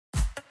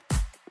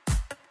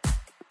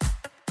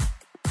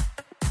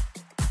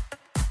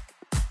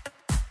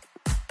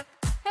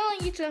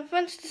YouTube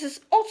friends, this is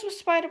Ultimate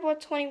Spider-Boy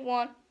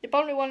 21. You're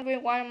probably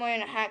wondering why I'm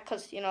wearing a hat,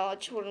 because, I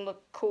just wouldn't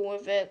look cool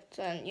with it,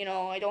 and,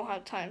 I don't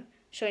have time to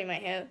show you my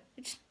hair.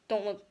 It just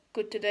don't look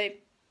good today.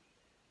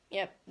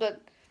 Yep,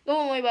 but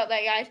don't worry about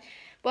that, guys.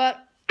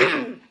 But,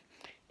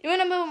 you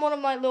remember one of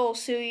my little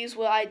series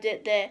where I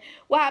did that,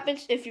 what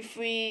happens if you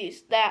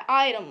freeze that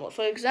item?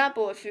 For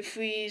example, if you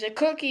freeze a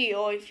cookie,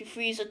 or if you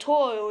freeze a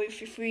toy, or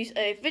if you freeze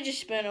a fidget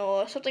spinner,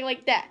 or something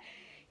like that.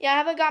 Yeah, I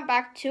haven't gone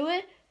back to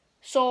it.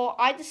 So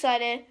I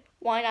decided,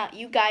 why not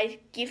you guys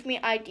give me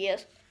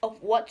ideas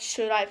of what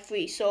should I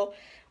freeze. So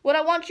what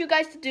I want you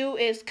guys to do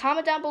is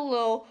comment down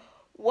below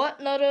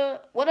what another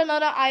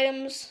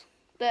items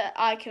that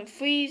I can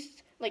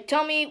freeze. Like,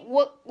 tell me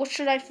what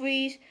should I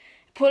freeze.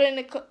 Put in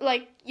the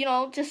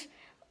just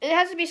it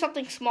has to be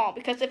something small,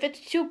 because if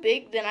it's too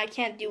big, then I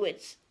can't do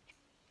it.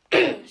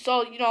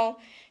 So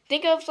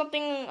think of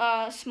something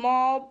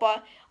small,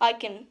 but I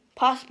can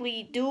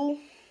possibly do.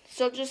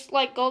 So just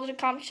go to the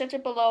comment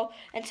section below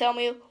and tell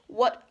me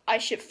what I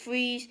should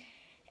freeze,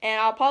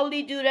 and I'll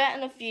probably do that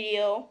in a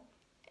video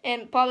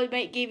and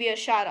probably give you a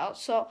shout out.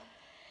 So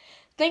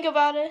think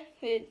about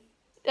it.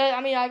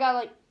 I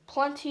got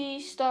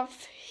plenty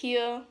stuff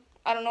here.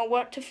 I don't know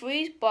what to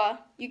freeze,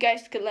 but you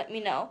guys could let me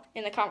know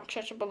in the comment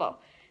section below.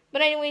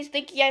 But anyways,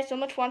 thank you guys so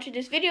much for watching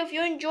this video. If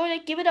you enjoyed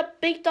it, give it a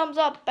big thumbs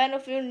up. And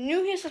if you're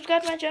new here,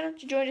 subscribe to my channel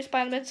to join the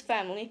Spider-Man's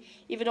family.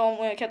 Even though I'm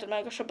wearing a Captain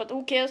America shirt, but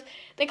who cares?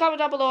 Then comment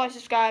down below, I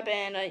subscribe,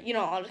 and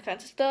all this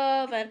kinds of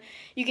stuff. And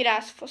you can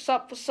ask for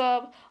sub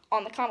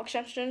on the comment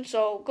section.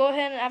 So go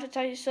ahead and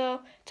advertise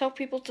yourself. Tell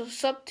people to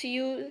sub to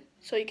you,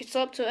 so you can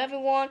sub to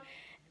everyone,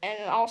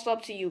 and I'll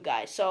sub to you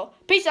guys. So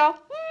peace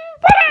out.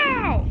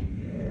 Wow!